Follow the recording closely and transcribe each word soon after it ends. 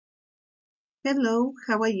Hello,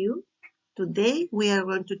 how are you? Today we are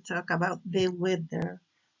going to talk about the weather.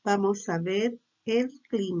 Vamos a ver el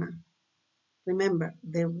clima. Remember,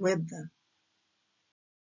 the weather.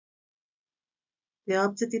 The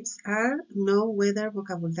objectives are know weather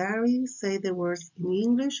vocabulary, say the words in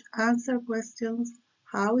English, answer questions,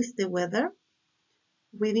 how is the weather,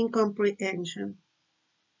 reading comprehension.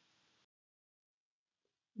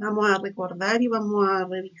 Vamos a recordar y vamos a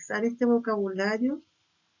revisar este vocabulario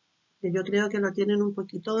que yo creo que lo tienen un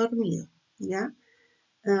poquito dormido, ¿ya?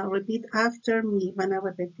 Repeat after me. Van a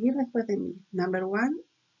repetir después de mí. Number 1,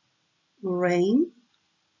 rain.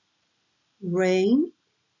 Rain.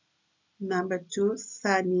 Number 2,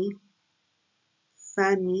 sunny.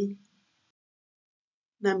 Sunny.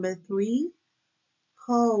 Number 3,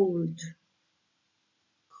 cold.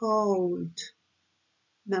 Cold.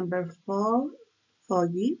 Number 4,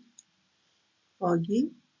 foggy.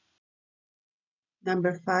 Foggy.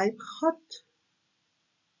 Number 5, hot.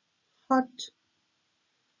 Hot.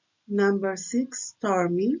 Number 6,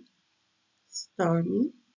 stormy.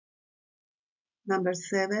 Stormy. Number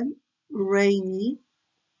 7, rainy.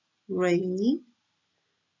 Rainy.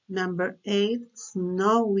 Number 8,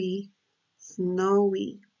 snowy.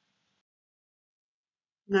 Snowy.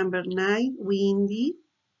 Number 9, windy.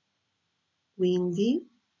 Windy.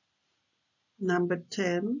 Number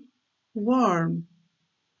 10, warm.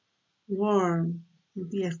 Warm. El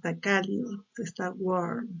día está cálido, está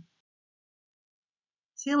warm.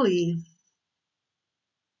 Chilly.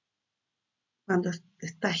 Cuando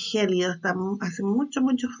está gélido, hace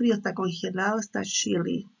mucho frío, está congelado, está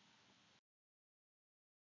chilly.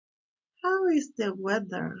 How is the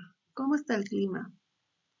weather? ¿Cómo está el clima?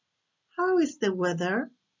 How is the weather?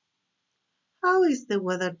 How is the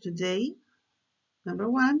weather today? Number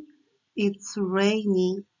 1, it's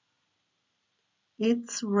rainy.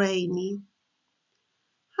 It's rainy.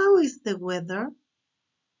 How is the weather?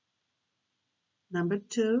 Number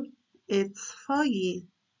 2, it's foggy.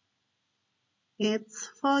 It's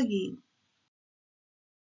foggy.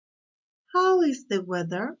 How is the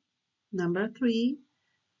weather? Number 3,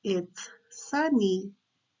 it's sunny.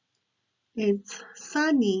 It's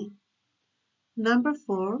sunny. Number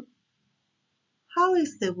 4, how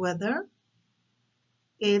is the weather?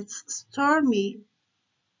 It's stormy.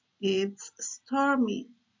 It's stormy.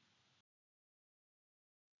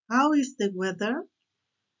 How is the weather?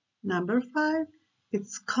 Number 5,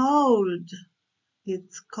 it's cold.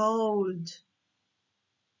 It's cold.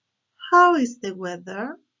 How is the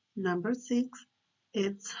weather? Number 6,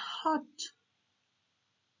 it's hot.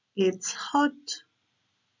 It's hot.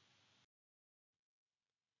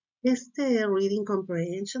 Este reading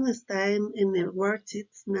comprehension está en el worksheet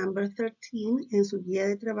number 13 en su guía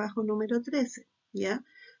de trabajo número 13, ¿ya?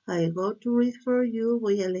 I go to read for you,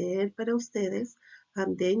 voy a leer para ustedes,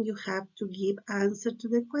 and then you have to give answer to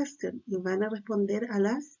the question. Y van a responder a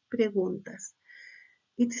las preguntas.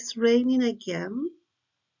 It is raining again,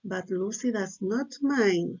 but Lucy does not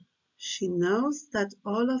mind. She knows that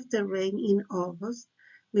all of the rain in August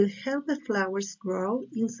will help the flowers grow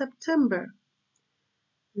in September.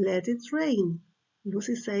 Let it rain,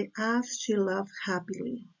 Lucy said as she laughed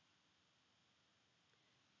happily.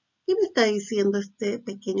 ¿Qué me está diciendo este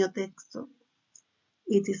pequeño texto?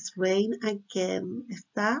 It is rain again.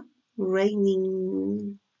 Está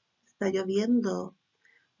raining. Está lloviendo.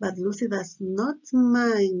 But Lucy does not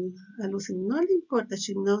mind. A Lucy no le importa.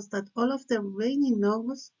 She knows that all of the rain in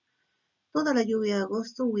August, toda la lluvia de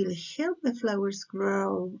agosto, will help the flowers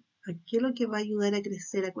grow. Aquí lo que va a ayudar a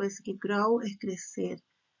crecer. Acuérdense que grow es crecer.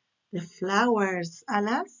 The flowers, a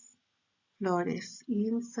las flores.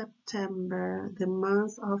 In September, the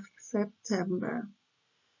month of September.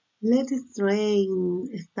 Let it rain.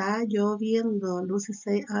 Está lloviendo. Lucy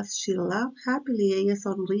said as she laughed happily. Ella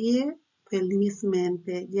sonríe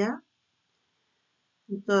felizmente, ¿ya?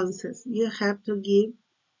 Entonces, you have to give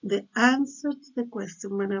the answer to the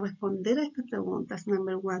question. Van a responder a estas preguntas.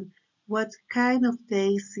 Number 1, what kind of day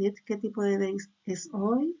is it? ¿Qué tipo de day es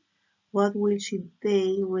hoy? What will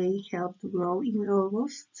day rain help to grow in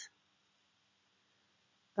August?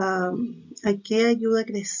 ¿A qué ayuda a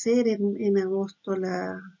crecer en agosto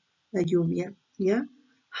la lluvia? ¿Ya?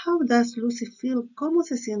 How does Lucy feel? ¿Cómo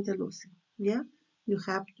se siente Lucy? ¿Ya? You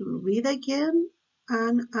have to read again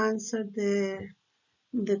and answer the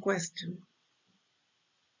question.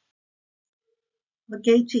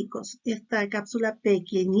 Ok, chicos, esta cápsula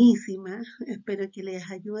pequeñísima, espero que les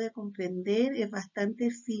ayude a comprender, es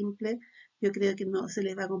bastante simple, yo creo que no se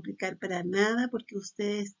les va a complicar para nada porque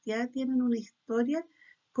ustedes ya tienen una historia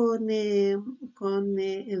con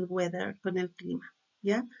el weather, con el clima,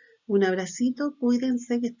 ¿ya? Un abracito,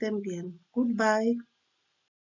 cuídense, que estén bien. Goodbye.